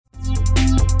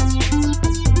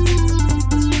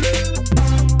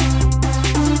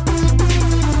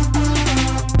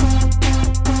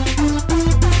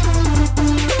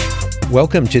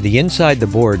Welcome to the Inside the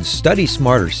Boards Study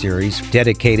Smarter series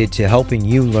dedicated to helping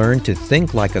you learn to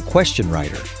think like a question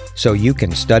writer so you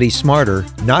can study smarter,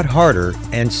 not harder,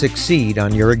 and succeed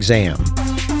on your exam.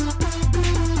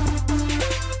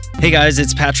 Hey guys,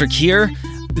 it's Patrick here.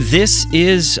 This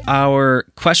is our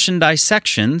question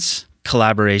dissections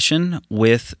collaboration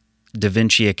with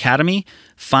DaVinci Academy.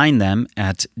 Find them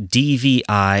at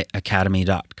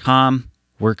dviacademy.com.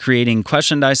 We're creating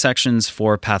question dissections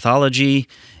for pathology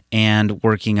and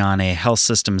working on a health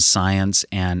systems science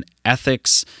and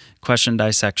ethics question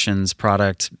dissections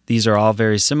product. These are all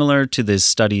very similar to the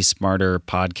Study Smarter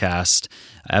podcast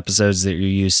episodes that you're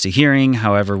used to hearing.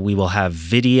 However, we will have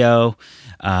video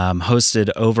hosted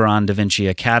over on DaVinci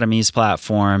Academy's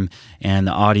platform and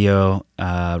the audio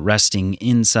resting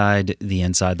inside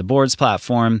the Boards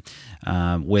platform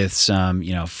with some,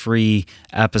 free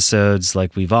episodes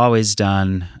like we've always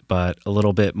done, but a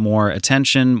little bit more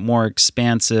attention, more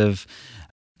expansive,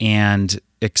 and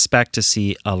expect to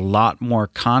see a lot more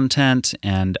content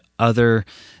and other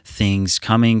things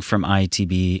coming from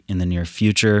ITB in the near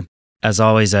future. As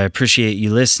always, I appreciate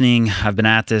you listening. I've been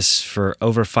at this for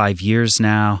over 5 years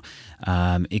now.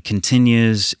 It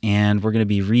continues, and we're going to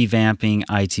be revamping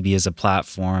ITB as a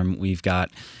platform. We've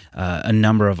got a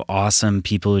number of awesome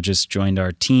people who just joined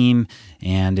our team.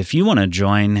 And if you want to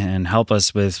join and help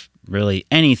us with really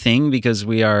anything, because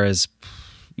we are as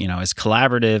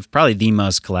collaborative, probably the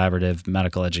most collaborative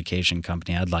medical education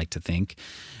company, I'd like to think,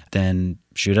 then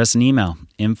shoot us an email,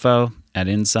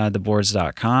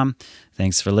 info@insidetheboards.com.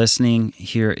 Thanks for listening.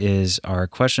 Here is our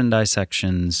question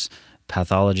dissections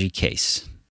pathology case.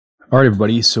 All right,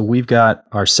 everybody. So we've got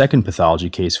our second pathology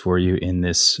case for you in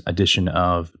this edition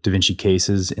of DaVinci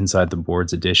Cases Inside the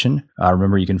Boards edition.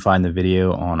 Remember, you can find the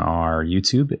video on our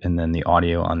YouTube and then the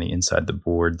audio on the Inside the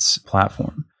Boards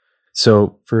platform.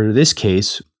 So for this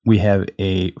case, we have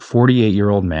a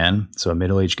 48-year-old man, so a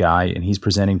middle-aged guy, and he's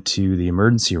presenting to the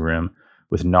emergency room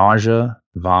with nausea,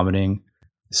 vomiting,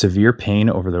 severe pain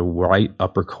over the right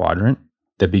upper quadrant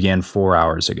that began 4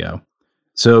 hours ago.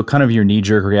 So kind of your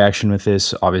knee-jerk reaction with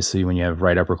this, obviously when you have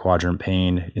right upper quadrant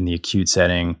pain in the acute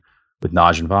setting with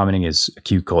nausea and vomiting, is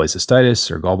acute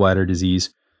cholecystitis or gallbladder disease.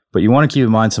 But you want to keep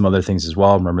in mind some other things as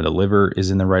well. Remember, the liver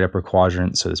is in the right upper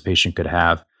quadrant, so this patient could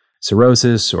have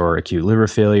cirrhosis or acute liver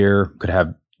failure, could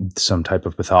have some type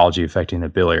of pathology affecting the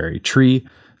biliary tree.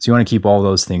 So you want to keep all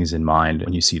those things in mind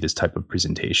when you see this type of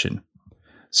presentation.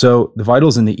 So the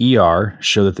vitals in the ER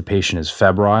show that the patient is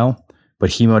febrile,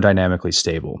 but hemodynamically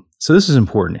stable. So this is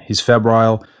important. He's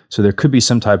febrile, so there could be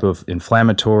some type of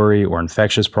inflammatory or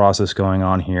infectious process going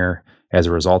on here as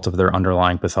a result of their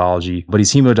underlying pathology, but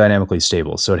he's hemodynamically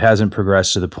stable. So it hasn't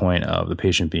progressed to the point of the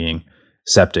patient being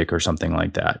septic or something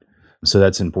like that. So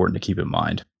that's important to keep in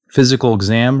mind. Physical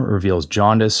exam reveals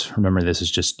jaundice. Remember, this is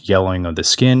just yellowing of the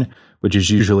skin, which is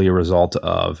usually a result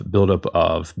of buildup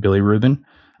of bilirubin,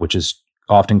 which is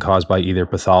often caused by either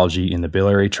pathology in the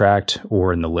biliary tract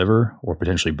or in the liver, or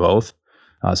potentially both.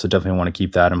 So definitely want to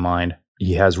keep that in mind.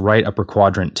 He has right upper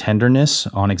quadrant tenderness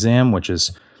on exam, which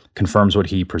confirms what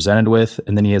he presented with.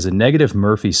 And then he has a negative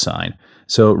Murphy sign.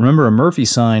 So remember, a Murphy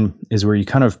sign is where you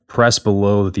kind of press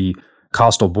below the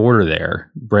costal border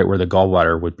there, right where the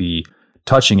gallbladder would be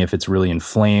touching if it's really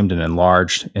inflamed and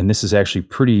enlarged. And this is actually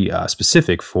pretty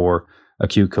specific for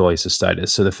acute cholecystitis.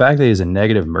 So the fact that he has a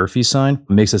negative Murphy sign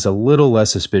makes us a little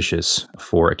less suspicious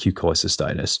for acute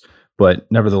cholecystitis. But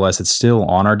nevertheless, it's still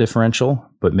on our differential,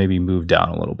 but maybe moved down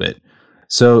a little bit.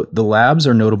 So the labs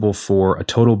are notable for a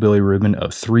total bilirubin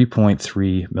of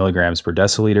 3.3 milligrams per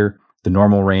deciliter. The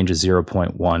normal range is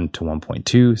 0.1 to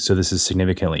 1.2. So this is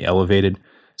significantly elevated.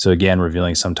 So again,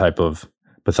 revealing some type of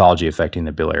pathology affecting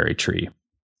the biliary tree.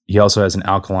 He also has an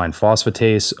alkaline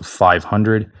phosphatase of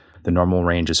 500. The normal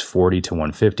range is 40 to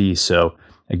 150. So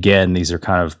again, these are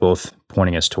kind of both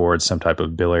pointing us towards some type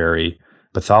of biliary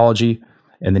pathology.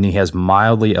 And then he has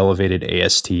mildly elevated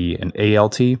AST and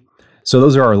ALT. So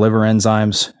those are our liver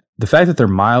enzymes. The fact that they're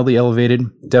mildly elevated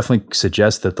definitely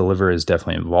suggests that the liver is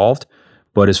definitely involved.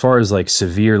 But as far as like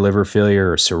severe liver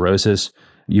failure or cirrhosis,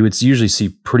 you would usually see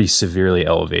pretty severely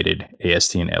elevated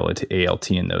AST and ALT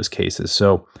in those cases.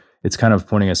 So it's kind of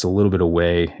pointing us a little bit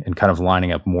away and kind of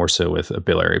lining up more so with a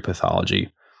biliary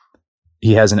pathology.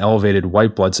 He has an elevated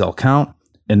white blood cell count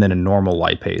and then a normal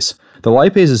lipase. The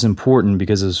lipase is important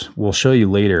because, as we'll show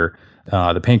you later,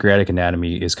 the pancreatic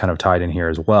anatomy is kind of tied in here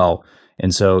as well.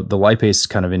 And so the lipase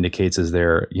kind of indicates is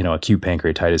there, acute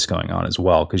pancreatitis going on as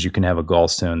well, because you can have a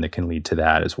gallstone that can lead to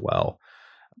that as well.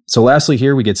 So lastly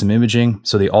here, we get some imaging.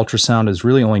 So the ultrasound is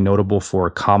really only notable for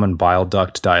common bile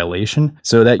duct dilation.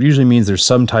 So that usually means there's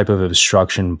some type of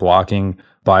obstruction blocking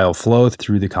bile flow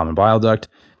through the common bile duct.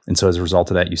 And so as a result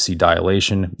of that, you see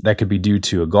dilation. That could be due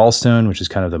to a gallstone, which is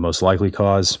kind of the most likely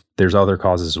cause. There's other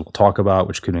causes we'll talk about,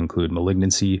 which could include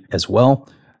malignancy as well.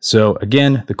 So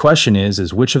again, the question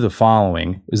is which of the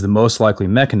following is the most likely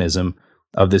mechanism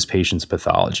of this patient's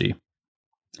pathology?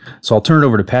 So I'll turn it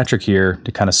over to Patrick here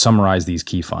to kind of summarize these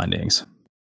key findings.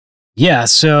 Yeah,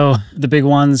 so the big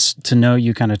ones to note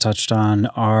you kind of touched on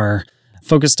are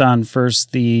focused on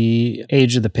first the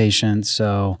age of the patient.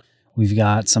 So we've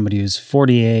got somebody who's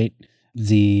 48,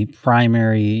 the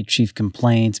primary chief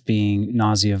complaint being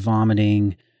nausea,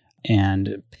 vomiting,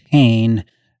 and pain,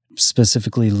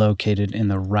 specifically located in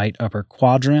the right upper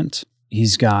quadrant.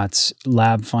 He's got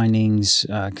lab findings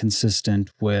consistent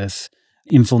with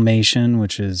inflammation,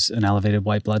 which is an elevated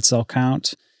white blood cell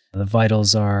count. The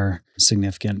vitals are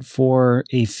significant for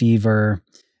a fever.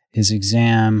 His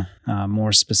exam,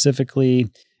 more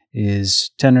specifically,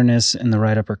 is tenderness in the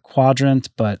right upper quadrant,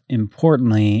 but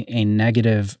importantly, a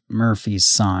negative Murphy's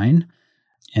sign.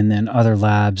 And then other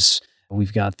labs,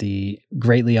 we've got the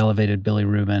greatly elevated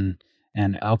bilirubin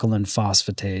and alkaline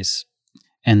phosphatase,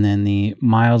 and then the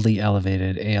mildly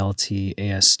elevated ALT,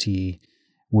 AST,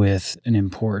 with an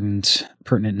important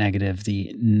pertinent negative,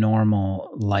 the normal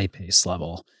lipase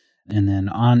level. And then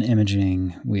on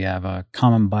imaging, we have a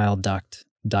common bile duct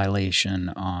dilation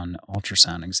on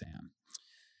ultrasound exam.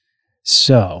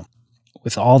 So,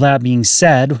 with all that being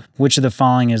said, which of the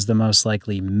following is the most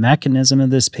likely mechanism of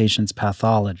this patient's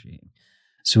pathology?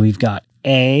 So we've got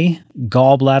A,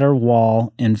 gallbladder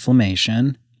wall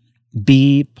inflammation,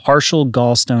 B, partial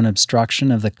gallstone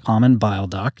obstruction of the common bile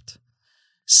duct,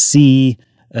 C,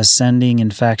 ascending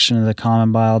infection of the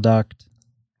common bile duct,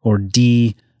 or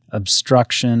D,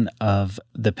 obstruction of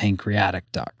the pancreatic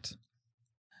duct.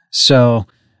 So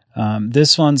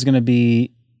this one's going to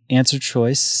be answer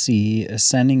choice C,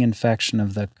 ascending infection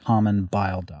of the common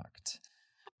bile duct.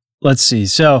 Let's see.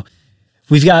 So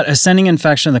we've got ascending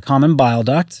infection of the common bile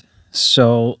duct.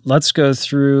 So let's go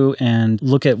through and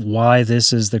look at why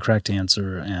this is the correct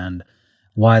answer and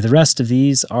why the rest of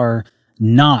these are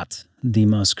not the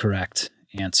most correct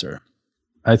answer.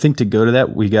 I think to go to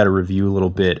that, we got to review a little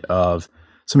bit of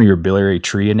some of your biliary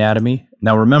tree anatomy.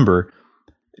 Now remember,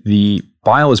 the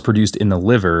bile is produced in the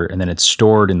liver and then it's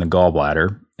stored in the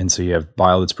gallbladder. And so you have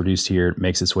bile that's produced here, it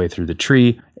makes its way through the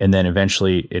tree, and then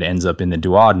eventually it ends up in the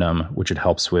duodenum, which it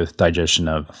helps with digestion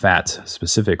of fats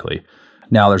specifically.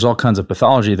 Now, there's all kinds of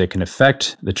pathology that can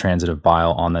affect the transit of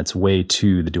bile on its way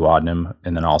to the duodenum,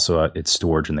 and then also its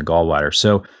storage in the gallbladder.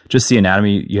 So just the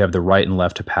anatomy, you have the right and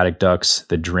left hepatic ducts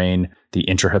that drain the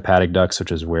intrahepatic ducts,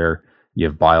 which is where you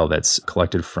have bile that's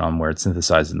collected from where it's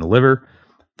synthesized in the liver.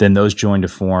 Then those join to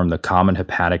form the common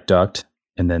hepatic duct,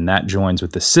 and then that joins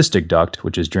with the cystic duct,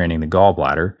 which is draining the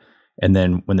gallbladder. And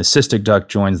then when the cystic duct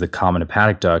joins the common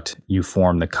hepatic duct, you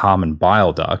form the common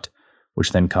bile duct,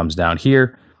 which then comes down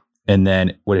here. And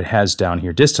then what it has down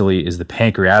here distally is the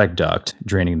pancreatic duct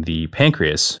draining the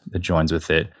pancreas that joins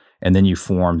with it. And then you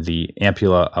form the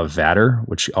ampulla of Vater,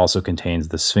 which also contains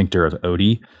the sphincter of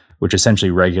Oddi, which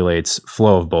essentially regulates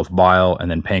flow of both bile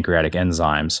and then pancreatic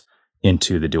enzymes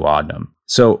into the duodenum.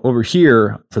 So over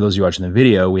here, for those of you watching the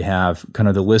video, we have kind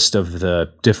of the list of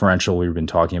the differential we've been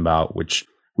talking about, which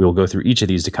we will go through each of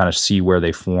these to kind of see where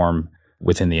they form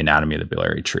within the anatomy of the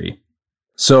biliary tree.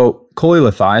 So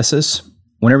cholelithiasis,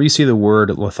 whenever you see the word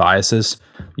lithiasis,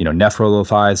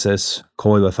 nephrolithiasis,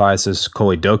 cholelithiasis,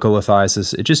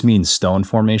 choledocholithiasis, it just means stone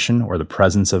formation or the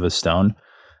presence of a stone.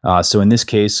 So in this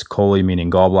case, chole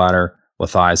meaning gallbladder,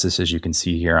 lithiasis, as you can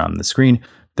see here on the screen,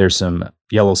 there's some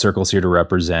yellow circles here to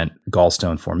represent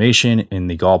gallstone formation in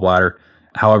the gallbladder.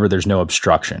 However, there's no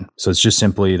obstruction. So it's just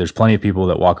simply, there's plenty of people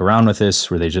that walk around with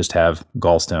this where they just have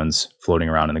gallstones floating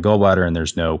around in the gallbladder and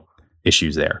there's no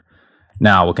issues there.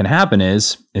 Now, what can happen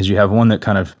is you have one that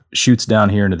kind of shoots down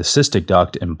here into the cystic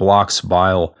duct and blocks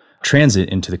bile transit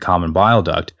into the common bile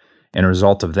duct. And as a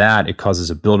result of that, it causes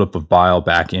a buildup of bile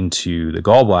back into the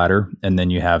gallbladder. And then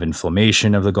you have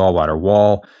inflammation of the gallbladder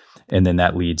wall. And then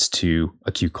that leads to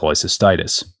acute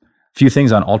cholecystitis. A few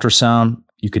things on ultrasound.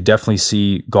 You could definitely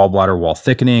see gallbladder wall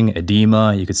thickening,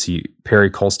 edema. You could see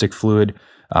pericolstic fluid,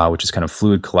 which is kind of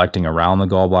fluid collecting around the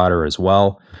gallbladder as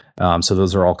well. So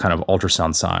those are all kind of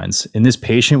ultrasound signs. In this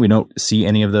patient, we don't see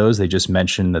any of those. They just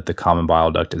mention that the common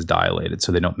bile duct is dilated.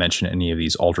 So they don't mention any of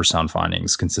these ultrasound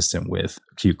findings consistent with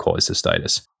acute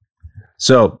cholecystitis.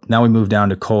 So now we move down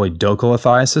to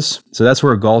choledocholithiasis. So that's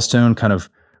where a gallstone kind of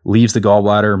leaves the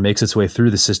gallbladder, makes its way through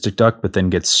the cystic duct, but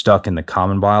then gets stuck in the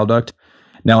common bile duct.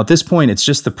 Now, at this point, it's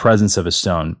just the presence of a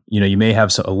stone. You may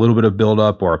have a little bit of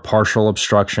buildup or a partial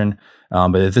obstruction,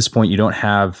 but at this point, you don't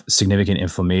have significant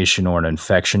inflammation or an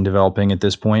infection developing at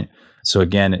this point. So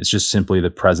again, it's just simply the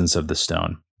presence of the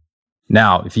stone.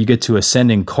 Now, if you get to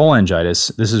ascending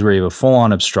cholangitis, this is where you have a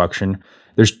full-on obstruction.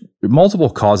 There's multiple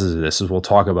causes of this, as we'll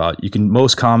talk about.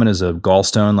 Most common is a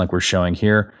gallstone, like we're showing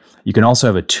here. You can also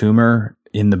have a tumor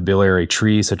in the biliary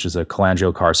tree, such as a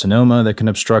cholangiocarcinoma, that can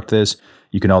obstruct this.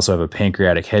 You can also have a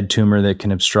pancreatic head tumor that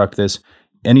can obstruct this.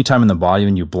 Anytime in the body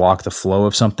when you block the flow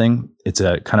of something, it's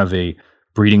a kind of a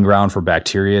breeding ground for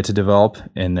bacteria to develop.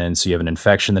 And then so you have an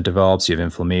infection that develops, you have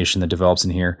inflammation that develops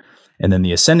in here. And then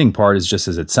the ascending part is just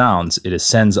as it sounds. It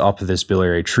ascends up this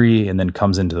biliary tree and then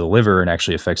comes into the liver and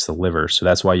actually affects the liver. So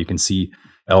that's why you can see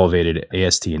elevated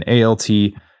AST and ALT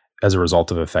as a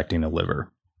result of affecting the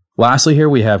liver. Lastly, here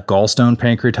we have gallstone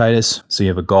pancreatitis. So you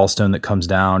have a gallstone that comes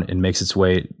down and makes its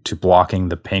way to blocking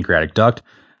the pancreatic duct.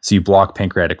 So you block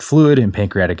pancreatic fluid and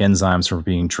pancreatic enzymes from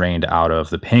being drained out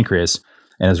of the pancreas.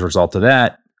 And as a result of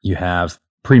that, you have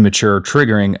premature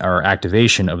triggering or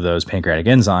activation of those pancreatic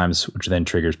enzymes, which then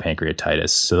triggers pancreatitis.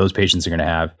 So those patients are going to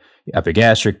have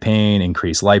epigastric pain,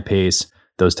 increased lipase,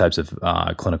 those types of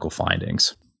clinical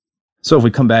findings. So if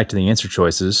we come back to the answer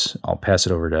choices, I'll pass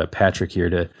it over to Patrick here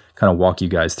to kind of walk you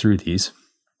guys through these.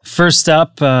 First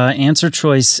up, answer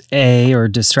choice A, or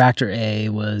distractor A,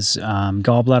 was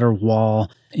gallbladder wall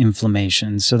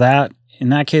inflammation. So that, in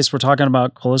that case, we're talking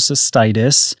about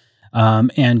cholecystitis.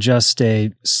 And just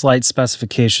a slight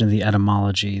specification of the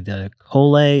etymology. The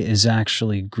chole is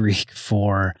actually Greek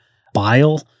for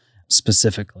bile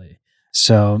specifically.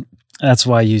 So that's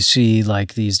why you see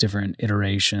like these different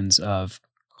iterations of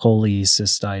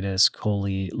cholecystitis,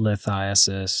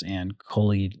 cholelithiasis, and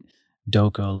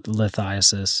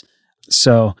choledocholithiasis.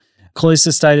 So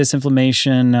cholecystitis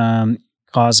inflammation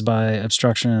caused by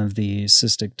obstruction of the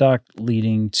cystic duct,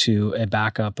 leading to a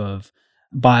backup of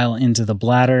bile into the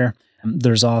bladder.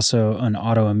 There's also an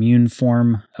autoimmune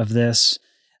form of this.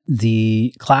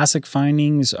 The classic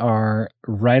findings are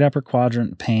right upper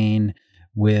quadrant pain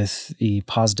with the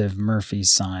positive Murphy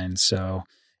sign. So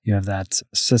you have that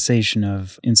cessation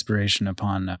of inspiration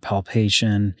upon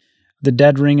palpation. The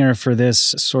dead ringer for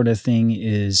this sort of thing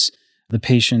is the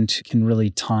patient can really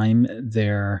time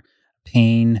their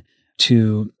pain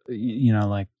to,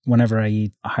 like whenever I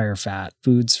eat higher fat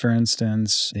foods, for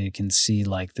instance, they can see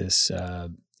like this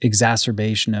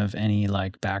exacerbation of any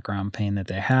like background pain that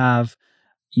they have.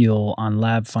 You'll on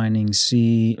lab findings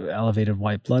see elevated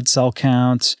white blood cell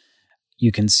counts.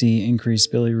 You can see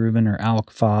increased bilirubin or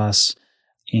ALK phos,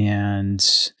 and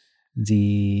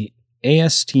the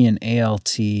AST and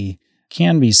ALT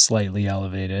can be slightly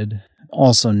elevated,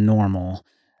 also normal.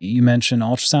 You mentioned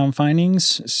ultrasound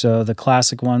findings. So the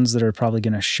classic ones that are probably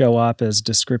going to show up as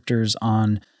descriptors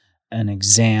on an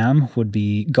exam would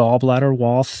be gallbladder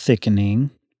wall thickening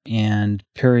and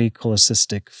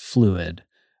pericholecystic fluid,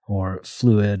 or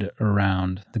fluid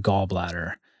around the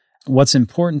gallbladder. What's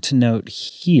important to note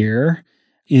here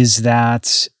is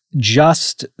that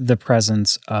just the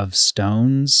presence of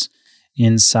stones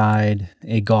inside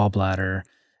a gallbladder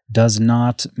does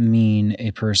not mean a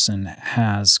person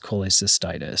has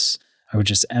cholecystitis. I would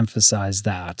just emphasize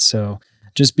that. So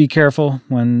just be careful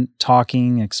when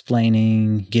talking,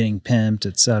 explaining, getting pimped,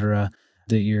 etc.,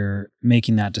 that you're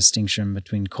making that distinction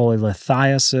between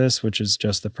cholelithiasis, which is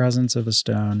just the presence of a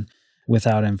stone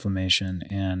without inflammation,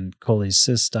 and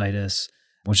cholecystitis,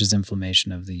 which is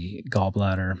inflammation of the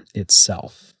gallbladder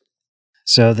itself.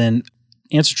 So then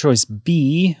answer choice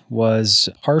B was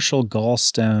partial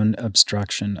gallstone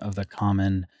obstruction of the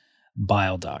common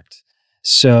bile duct.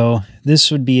 So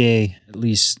this would be at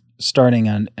least starting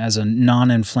on as a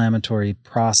non-inflammatory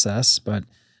process, but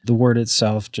the word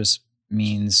itself just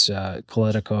means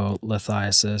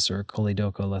cholelithiasis or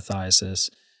choledocholithiasis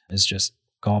is just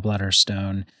gallbladder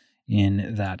stone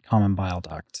in that common bile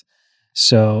duct.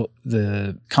 So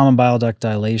the common bile duct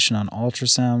dilation on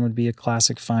ultrasound would be a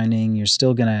classic finding. You're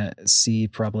still going to see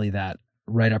probably that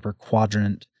right upper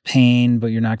quadrant pain, but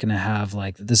you're not going to have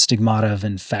like the stigmata of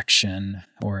infection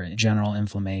or general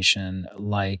inflammation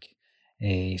like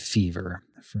a fever,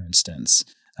 for instance,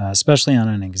 especially on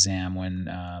an exam when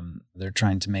they're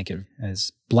trying to make it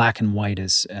as black and white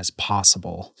as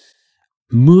possible.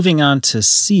 Moving on to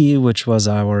C, which was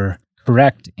our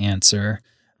correct answer,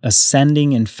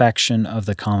 ascending infection of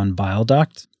the common bile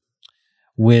duct,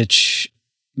 which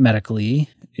medically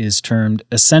is termed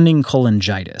ascending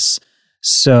cholangitis.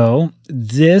 So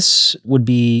this would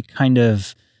be kind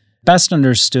of best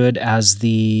understood as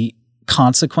the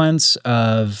consequence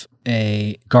of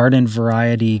a garden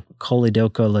variety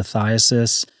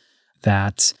choledocholithiasis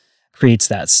that creates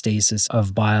that stasis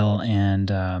of bile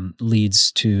and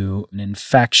leads to an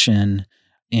infection.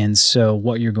 And so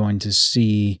what you're going to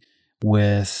see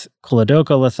with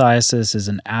choledocholithiasis is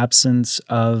an absence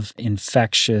of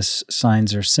infectious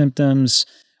signs or symptoms.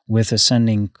 With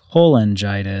ascending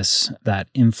cholangitis, that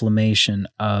inflammation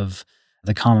of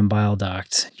the common bile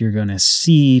duct, you're going to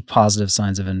see positive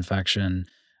signs of infection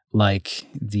like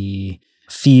the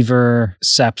fever,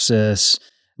 sepsis,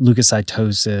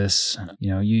 leukocytosis.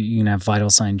 You can have vital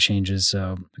sign changes,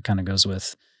 so it kind of goes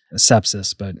with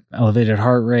sepsis, but elevated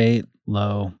heart rate,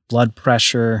 low blood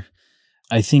pressure.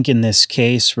 I think in this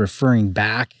case, referring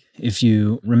back, if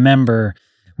you remember,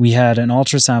 we had an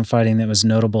ultrasound finding that was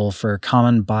notable for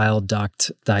common bile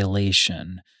duct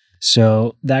dilation.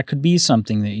 So that could be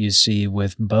something that you see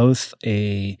with both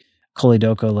a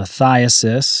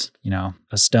choledocholithiasis,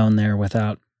 a stone there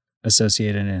without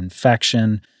associated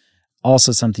infection.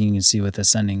 Also something you can see with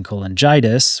ascending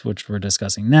cholangitis, which we're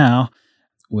discussing now,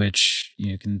 which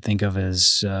you can think of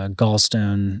as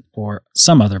gallstone or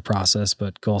some other process,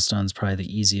 but gallstone's probably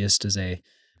the easiest as a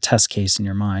test case in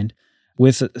your mind,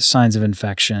 with signs of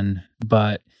infection.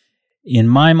 But in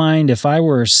my mind, if I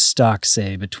were stuck,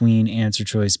 say, between answer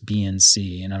choice B and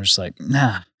C, and I'm just like,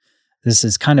 this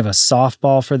is kind of a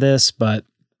softball for this, but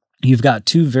you've got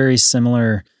two very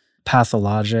similar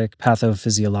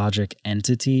pathophysiologic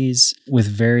entities with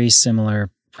very similar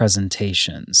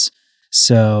presentations.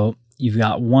 So you've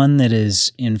got one that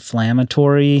is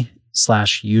inflammatory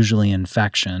 / usually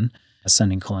infection,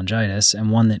 ascending cholangitis,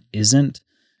 and one that isn't.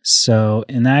 So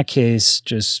in that case,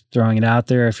 just throwing it out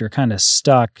there, if you're kind of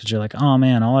stuck because you're like, oh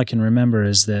man, all I can remember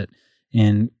is that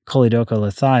in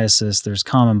choledocholithiasis, there's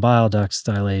common bile duct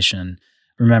dilation.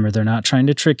 Remember, they're not trying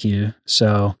to trick you.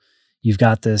 So you've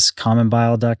got this common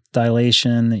bile duct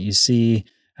dilation that you see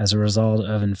as a result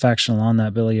of infection along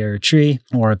that biliary tree,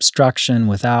 or obstruction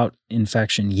without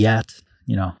infection yet.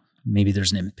 Maybe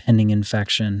there's an impending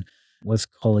infection with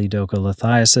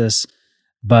choledocholithiasis.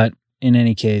 But in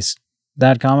any case,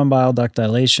 that common bile duct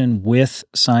dilation with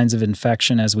signs of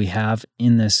infection, as we have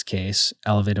in this case,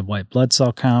 elevated white blood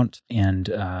cell count and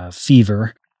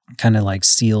fever, kind of like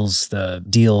seals the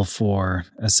deal for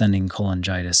ascending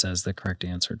cholangitis as the correct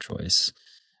answer choice.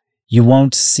 You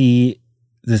won't see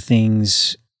the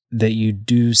things that you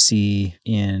do see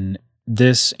in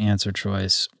this answer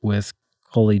choice with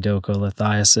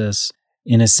choledocholithiasis.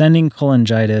 In ascending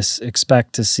cholangitis,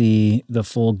 expect to see the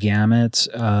full gamut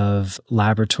of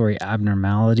laboratory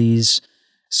abnormalities.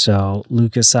 So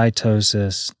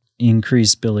leukocytosis,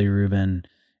 increased bilirubin,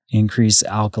 increased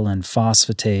alkaline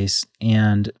phosphatase,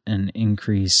 and an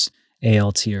increased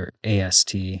ALT or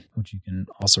AST, which you can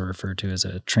also refer to as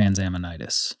a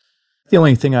transaminitis. The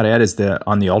only thing I'd add is that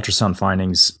on the ultrasound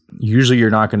findings, usually you're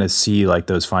not going to see like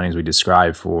those findings we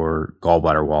described for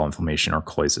gallbladder wall inflammation or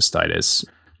cholecystitis.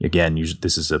 Again,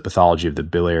 this is a pathology of the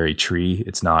biliary tree.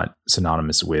 It's not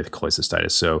synonymous with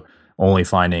cholecystitis. So only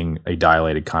finding a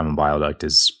dilated common bile duct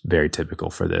is very typical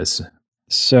for this.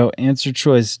 So answer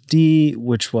choice D,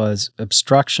 which was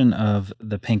obstruction of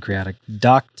the pancreatic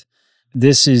duct.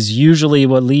 This is usually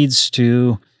what leads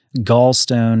to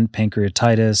gallstone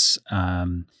pancreatitis.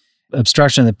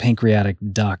 Obstruction of the pancreatic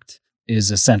duct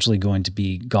is essentially going to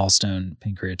be gallstone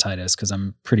pancreatitis, because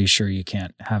I'm pretty sure you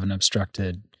can't have an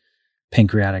obstructed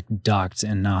pancreatic duct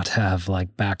and not have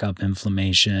like backup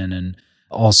inflammation and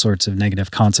all sorts of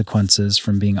negative consequences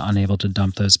from being unable to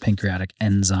dump those pancreatic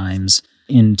enzymes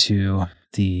into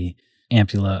the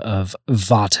ampulla of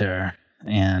Vater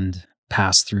and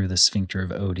pass through the sphincter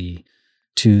of Oddi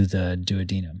to the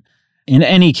duodenum. In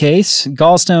any case,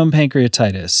 gallstone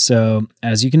pancreatitis. So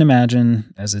as you can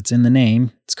imagine, as it's in the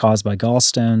name, it's caused by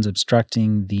gallstones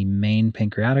obstructing the main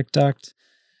pancreatic duct,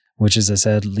 which, as I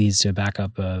said, leads to a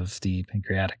backup of the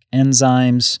pancreatic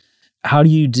enzymes. How do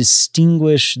you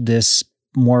distinguish this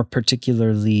more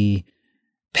particularly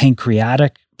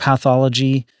pancreatic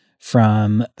pathology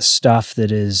from stuff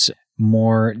that is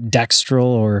more dextral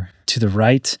or to the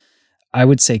right? I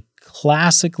would say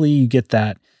classically you get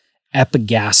that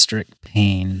epigastric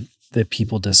pain that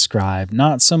people describe,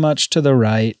 not so much to the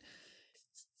right.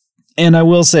 And I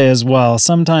will say as well,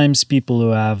 sometimes people who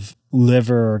have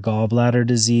liver or gallbladder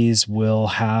disease will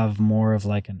have more of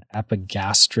like an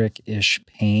epigastric-ish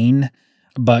pain.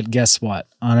 But guess what?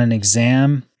 On an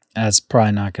exam, that's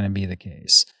probably not going to be the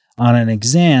case. On an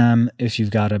exam, if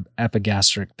you've got an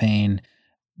epigastric pain,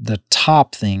 the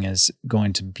top thing is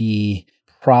going to be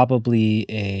probably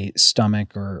a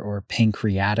stomach or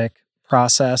pancreatic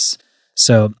process.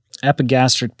 So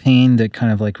epigastric pain that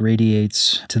kind of like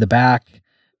radiates to the back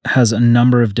has a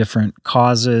number of different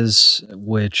causes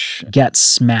which get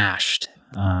smashed.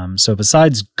 So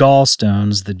besides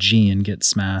gallstones, the G in get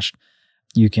smashed,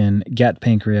 you can get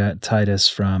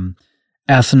pancreatitis from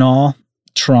ethanol,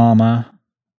 trauma,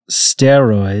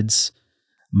 steroids,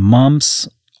 mumps,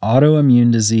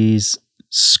 autoimmune disease,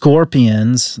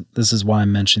 scorpions. This is why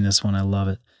I'm mentioning this one. I love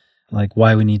it. Like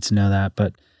why we need to know that.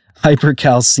 But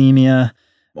hypercalcemia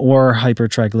or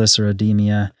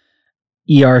hypertriglyceridemia,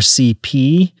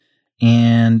 ERCP,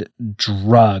 and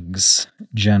drugs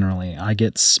generally. I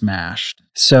get smashed.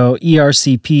 So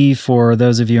ERCP, for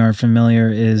those of you who aren't familiar,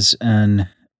 is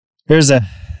here's a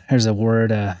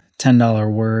word, a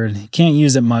 $10 word. You can't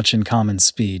use it much in common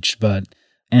speech, but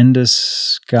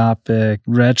endoscopic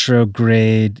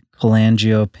retrograde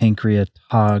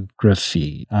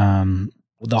cholangiopancreatography.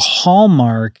 The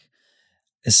hallmark,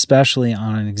 especially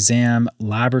on an exam,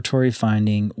 laboratory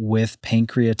finding with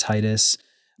pancreatitis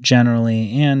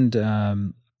generally, and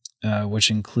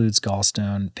which includes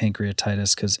gallstone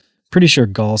pancreatitis, because pretty sure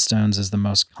gallstones is the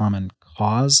most common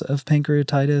cause of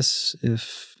pancreatitis,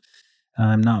 if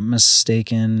I'm not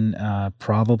mistaken.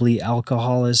 Probably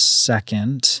alcohol is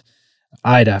second.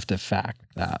 I'd have to fact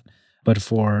that. But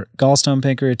for gallstone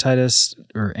pancreatitis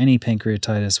or any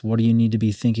pancreatitis, what do you need to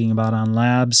be thinking about on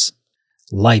labs?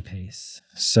 Lipase.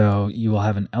 So you will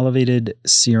have an elevated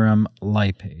serum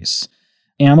lipase.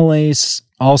 Amylase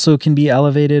also can be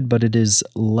elevated, but it is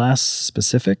less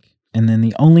specific. And then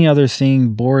the only other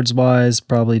thing boards-wise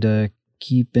probably to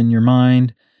keep in your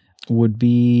mind would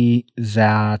be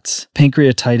that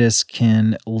pancreatitis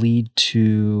can lead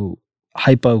to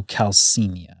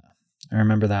hypocalcemia. I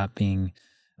remember that being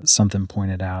something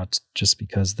pointed out, just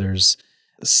because there's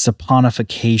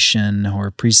saponification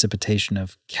or precipitation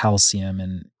of calcium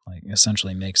and like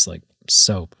essentially makes like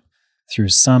soap through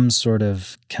some sort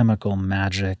of chemical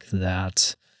magic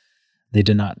that they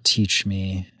did not teach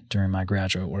me during my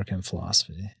graduate work in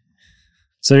philosophy.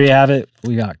 So there you have it.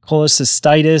 We got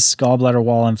cholecystitis, gallbladder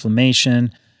wall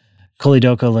inflammation,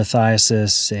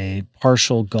 choledocholithiasis, a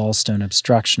partial gallstone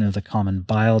obstruction of the common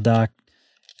bile duct,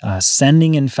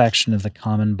 ascending infection of the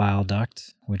common bile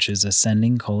duct, which is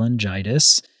ascending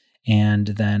cholangitis, and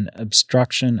then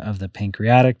obstruction of the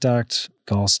pancreatic duct,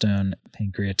 gallstone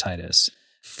pancreatitis.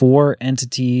 4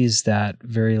 entities that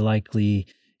very likely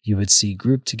you would see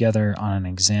grouped together on an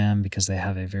exam because they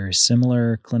have a very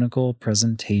similar clinical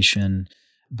presentation,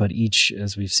 but each,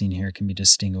 as we've seen here, can be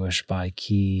distinguished by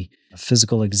key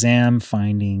physical exam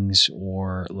findings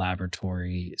or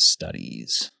laboratory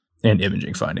studies. And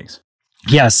imaging findings.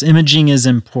 Yes, imaging is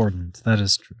important. That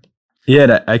is true.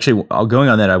 Yeah, actually, going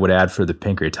on that, I would add for the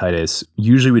pancreatitis,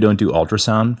 usually we don't do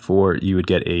ultrasound you would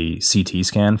get a CT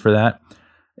scan for that.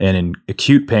 And in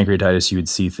acute pancreatitis, you would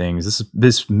see things.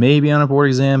 This may be on a board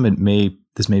exam.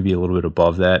 This may be a little bit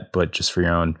above that, but just for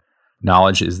your own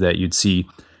knowledge, is that you'd see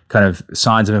kind of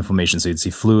signs of inflammation. So you'd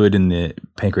see fluid in the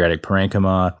pancreatic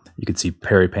parenchyma. You could see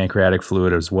peripancreatic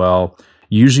fluid as well.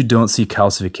 You usually don't see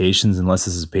calcifications unless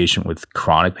this is a patient with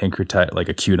chronic pancreatitis, like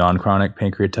acute on chronic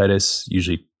pancreatitis.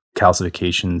 Usually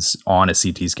calcifications on a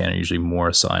CT scan are usually more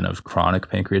a sign of chronic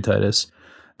pancreatitis.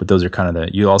 But those are kind of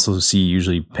you also see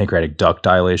usually pancreatic duct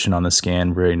dilation on the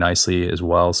scan very nicely as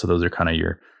well. So those are kind of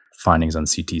your findings on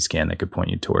CT scan that could point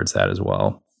you towards that as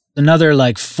well. Another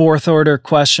like 4th order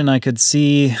question I could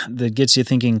see that gets you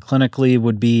thinking clinically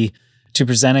would be to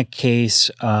present a case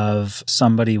of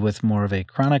somebody with more of a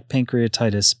chronic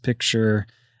pancreatitis picture.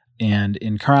 And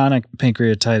in chronic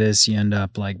pancreatitis, you end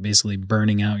up like basically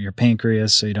burning out your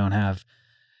pancreas, so you don't have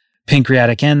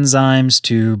pancreatic enzymes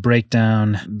to break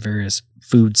down various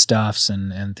foodstuffs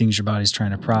and things your body's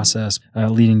trying to process,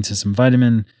 leading to some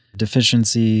vitamin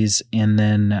deficiencies. And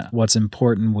then what's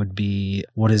important would be,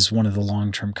 what is one of the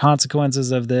long-term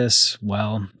consequences of this?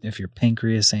 Well, if your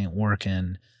pancreas ain't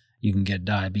working, you can get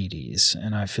diabetes.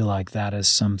 And I feel like that is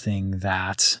something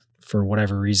that, for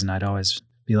whatever reason, I'd always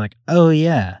be like, oh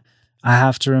yeah, I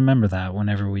have to remember that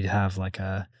whenever we have like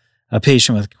a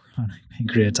patient with chronic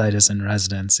pancreatitis in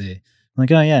residency. I'm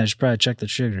like, oh yeah, I should probably check the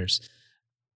sugars.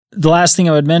 The last thing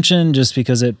I would mention, just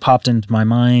because it popped into my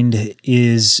mind,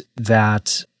 is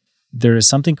that there is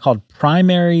something called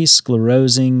primary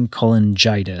sclerosing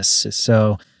cholangitis.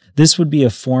 So this would be a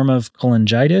form of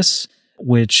cholangitis,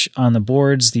 which on the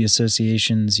boards, the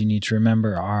associations you need to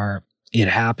remember are, it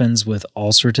happens with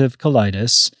ulcerative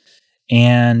colitis.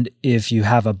 And if you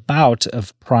have a bout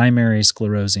of primary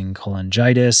sclerosing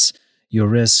cholangitis, your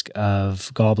risk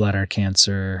of gallbladder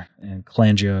cancer and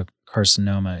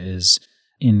cholangiocarcinoma is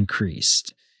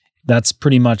increased. That's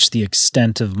pretty much the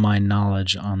extent of my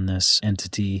knowledge on this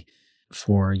entity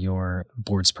for your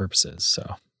board's purposes.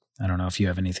 So I don't know if you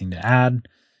have anything to add.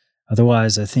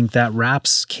 Otherwise, I think that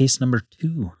wraps case number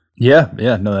 2. Yeah.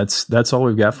 No, that's all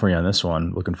we've got for you on this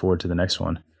one. Looking forward to the next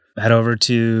one. Head over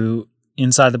to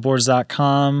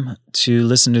insidetheboards.com to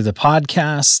listen to the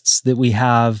podcasts that we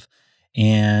have.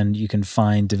 And you can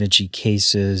find Da Vinci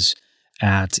Cases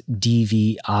at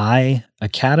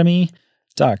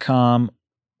dviacademy.com,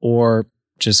 or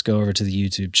just go over to the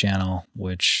YouTube channel,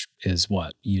 which is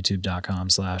what? youtube.com/.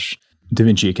 Da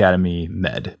Vinci Academy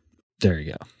Med. There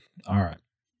you go. All right.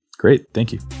 Great.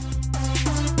 Thank you.